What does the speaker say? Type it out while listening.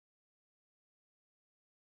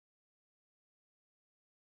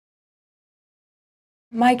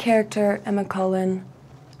My character, Emma Cullen,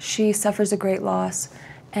 she suffers a great loss,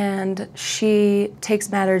 and she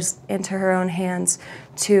takes matters into her own hands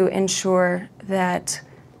to ensure that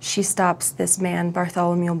she stops this man,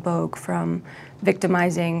 Bartholomew Bogue, from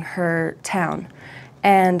victimizing her town.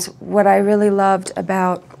 And what I really loved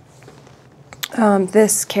about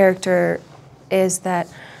this character is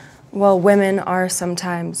that, well, women are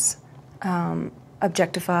sometimes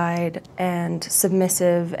objectified and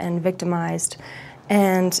submissive and victimized.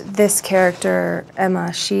 And this character,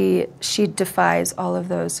 Emma, she defies all of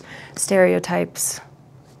those stereotypes.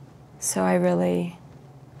 So I really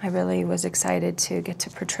was excited to get to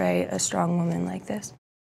portray a strong woman like this.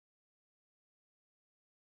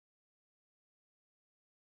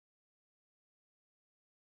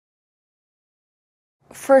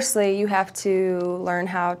 Firstly, you have to learn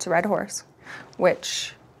how to ride a horse,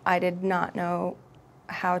 which I did not know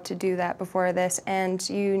how to do that before this, and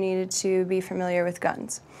you needed to be familiar with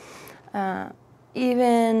guns. I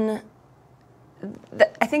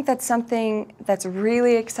think that's something that's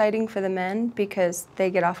really exciting for the men because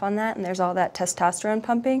they get off on that and there's all that testosterone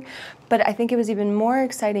pumping. But I think it was even more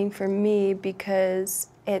exciting for me because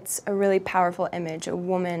it's a really powerful image, a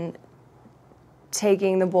woman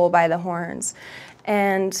taking the bull by the horns.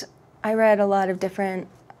 And I read a lot of different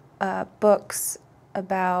books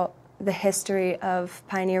about the history of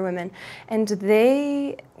pioneer women, and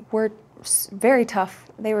they were very tough.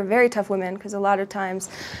 They were very tough women because a lot of times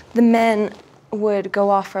the men would go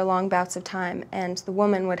off for long bouts of time and the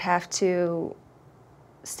woman would have to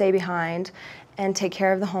stay behind and take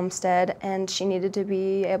care of the homestead, and she needed to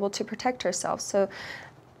be able to protect herself. So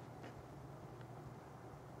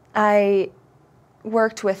I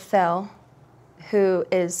worked with Thel, who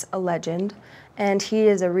is a legend, and he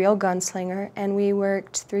is a real gunslinger, and we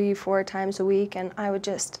worked 3-4 times a week, and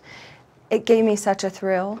it gave me such a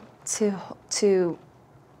thrill to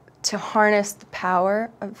harness the power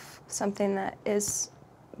of something that is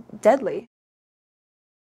deadly.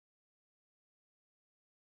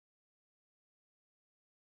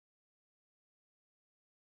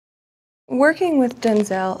 Working with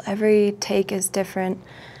Denzel, every take is different,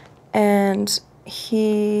 and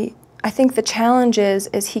I think the challenge is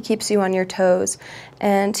he keeps you on your toes,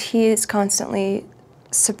 and he's constantly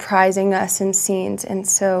surprising us in scenes, and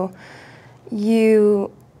so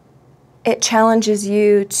it challenges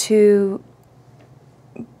you to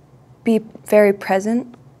be very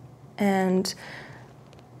present, and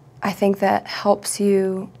I think that helps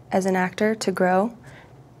you as an actor to grow.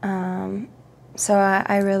 So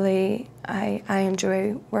I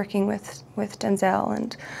enjoy working with Denzel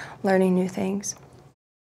and learning new things.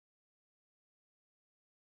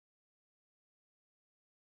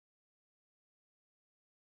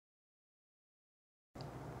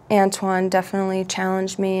 Antoine definitely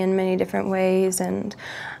challenged me in many different ways, and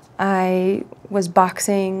I was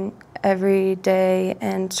boxing every day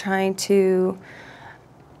and trying to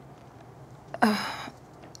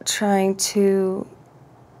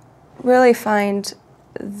really find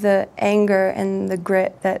the anger and the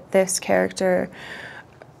grit that this character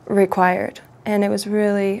required. And it was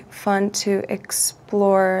really fun to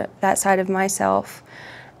explore that side of myself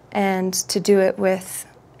and to do it with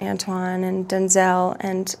Antoine and Denzel,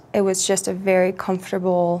 and it was just a very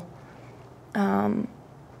comfortable,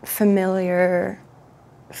 familiar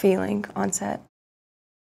feeling on set.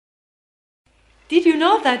 Did you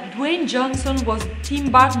know that Dwayne Johnson was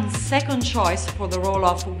Tim Burton's second choice for the role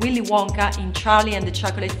of Willy Wonka in Charlie and the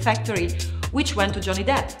Chocolate Factory, which went to Johnny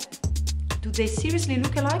Depp? Do they seriously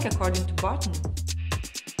look alike according to Burton?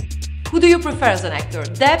 Who do you prefer as an actor,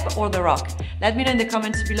 Depp or The Rock? Let me know in the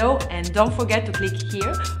comments below, and don't forget to click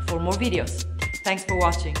here for more videos. Thanks for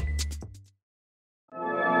watching.